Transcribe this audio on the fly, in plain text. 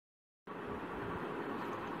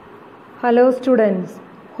Hello students,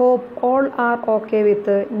 hope all are okay with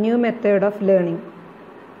the new method of learning.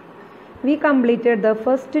 We completed the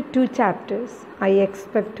first two chapters. I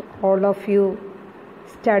expect all of you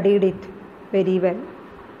studied it very well.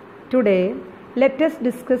 Today, let us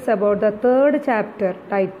discuss about the third chapter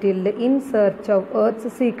titled In Search of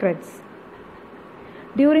Earth's Secrets.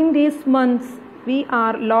 During these months, we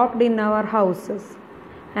are locked in our houses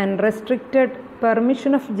and restricted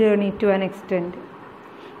permission of journey to an extent.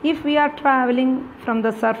 If we are traveling from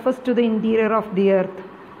the surface to the interior of the earth,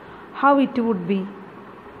 how it would be?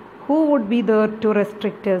 Who would be there to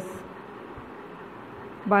restrict us?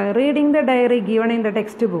 By reading the diary given in the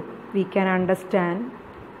textbook, we can understand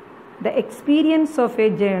the experience of a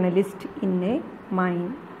journalist in a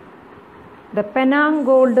mine. The Penang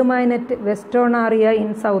gold mine at Western area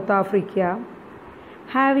in South Africa,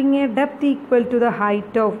 having a depth equal to the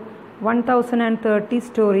height of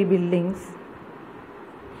 1030-story buildings.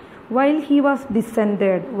 While he was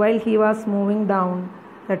moving down,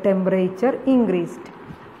 the temperature increased.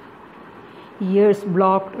 Ears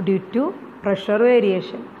blocked due to pressure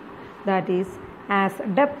variation. That is, as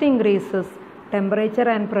depth increases, temperature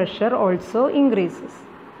and pressure also increases.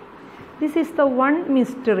 This is the one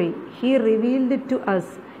mystery he revealed to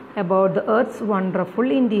us about the Earth's wonderful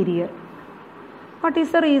interior. What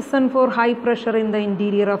is the reason for high pressure in the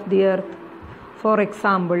interior of the Earth? For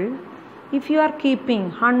example, if you are keeping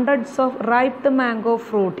hundreds of ripe mango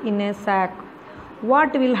fruit in a sack,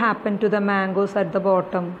 what will happen to the mangoes at the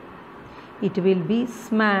bottom? It will be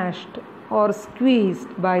smashed or squeezed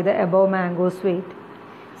by the above mango's weight.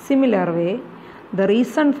 Similar way, the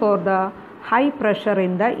reason for the high pressure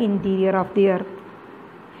in the interior of the earth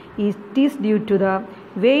is due to the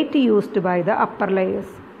weight used by the upper layers.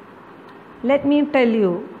 Let me tell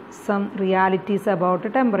you some realities about the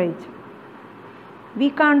temperature. We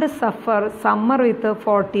can't suffer summer with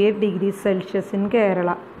 48 degrees Celsius in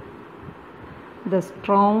Kerala. The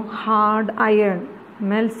strong hard iron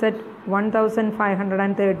melts at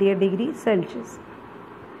 1538 degrees Celsius.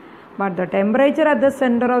 But the temperature at the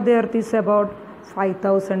center of the earth is about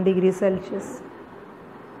 5000 degrees Celsius.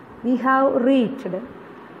 We have reached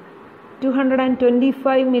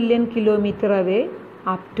 225 million kilometers away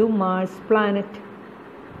up to Mars planet.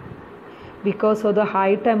 Because of the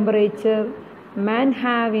high temperature, man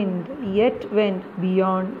haven't yet went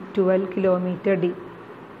beyond 12 kilometers deep.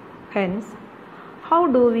 Hence, how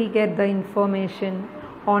do we get the information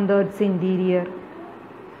on the Earth's interior?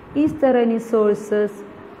 Is there any sources?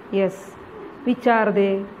 Yes. Which are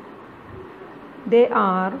they? They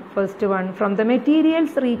are, first one, from the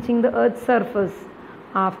materials reaching the Earth's surface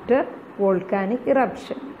after volcanic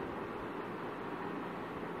eruption.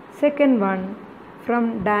 Second one,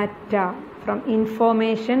 from data, from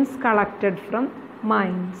informations collected from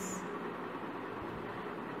mines.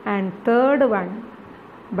 And third one,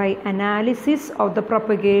 by analysis of the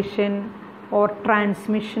propagation or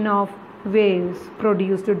transmission of waves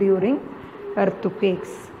produced during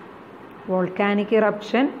earthquakes. Volcanic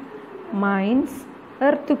eruption, mines,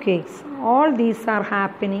 earthquakes, all these are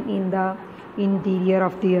happening in the interior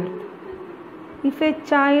of the earth. If a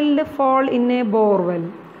child falls in a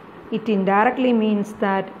borewell, it indirectly means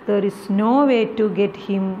that there is no way to get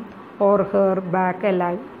him or her back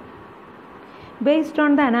alive. Based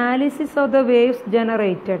on the analysis of the waves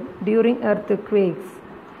generated during earthquakes,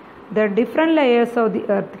 the different layers of the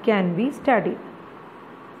earth can be studied.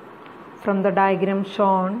 From the diagram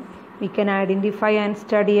shown, we can identify and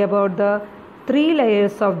study about the three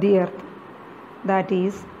layers of the earth, that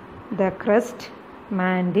is, the crust,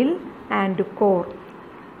 mantle, and core.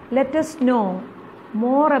 Let us know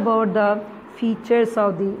more about the features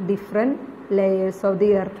of the different layers of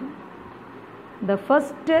the earth. The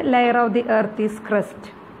first layer of the earth is crust.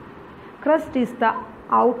 Crust is the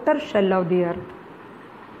outer shell of the earth.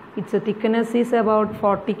 Its thickness is about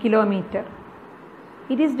 40 kilometers.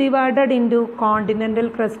 It is divided into continental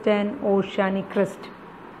crust and oceanic crust.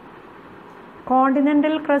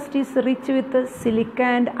 Continental crust is rich with silica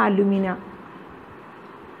and alumina.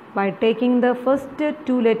 By taking the first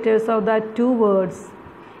two letters of the two words,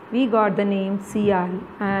 we got the name Sial,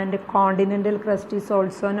 and continental crust is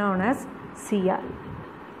also known as Sial.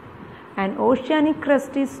 And oceanic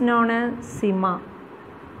crust is known as Sima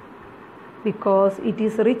because it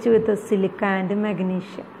is rich with silica and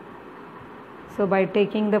magnesium. So by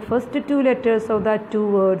taking the first two letters of the two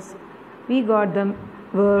words, we got the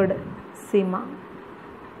word Sima.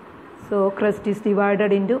 So crust is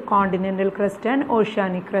divided into continental crust and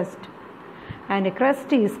oceanic crust, and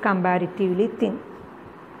crust is comparatively thin.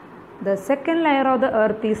 The second layer of the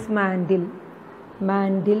earth is mantle.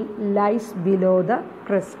 Mantle lies below the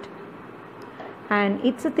crust. and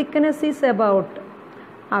its thickness is about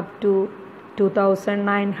up to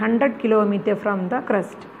 2900 km from the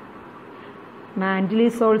crust. Mantle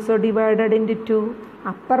is also divided into two,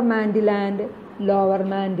 upper mantle and lower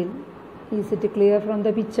mantle. Is it clear from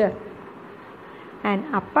the picture?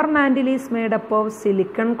 And upper mantle is made up of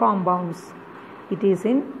silicon compounds. It is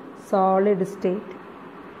in solid state.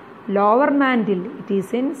 Lower mantle, it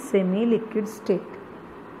is in semi-liquid state.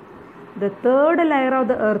 The third layer of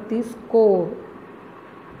the earth is core.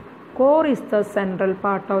 Core is the central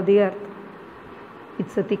part of the earth.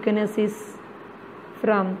 Its thickness is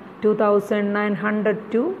from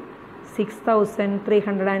 2900 to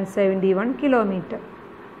 6371 km.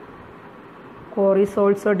 Core is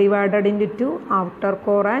also divided into two, outer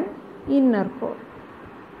core and inner core.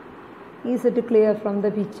 Is it clear from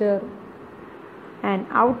the picture? And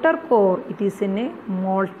outer core, it is in a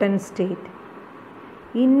molten state.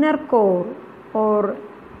 Inner core or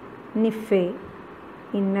Nephe.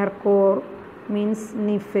 Inner core means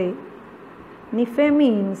Nephe. Nephe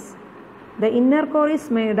means the inner core is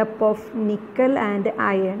made up of nickel and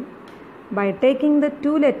iron. By taking the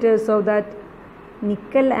two letters of that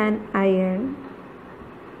nickel and iron,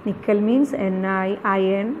 nickel means Ni,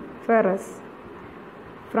 iron, ferrous.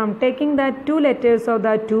 From taking that two letters of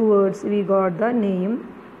the two words, we got the name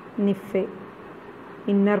Nephe.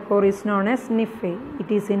 Inner core is known as Nephe. It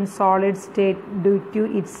is in solid state due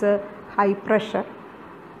to its high pressure.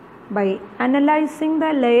 By analyzing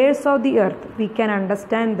the layers of the earth, we can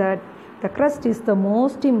understand that the crust is the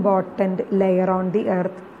most important layer on the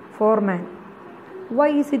earth for man. Why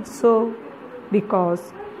is it so?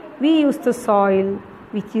 Because we use the soil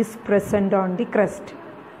which is present on the crust.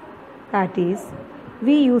 That is,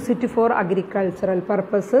 we use it for agricultural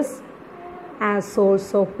purposes, as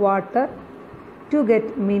source of water, to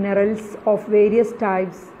get minerals of various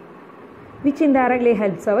types, which indirectly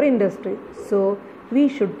helps our industry. So, we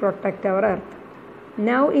should protect our earth.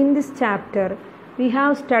 Now in this chapter, we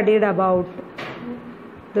have studied about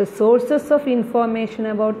the sources of information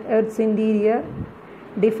about Earth's interior,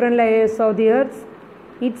 different layers of the Earth,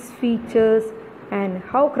 its features, and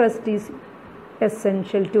how crust is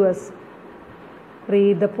essential to us.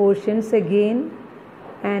 Read the portions again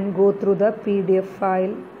and go through the PDF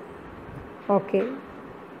file. Okay,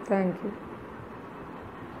 thank you.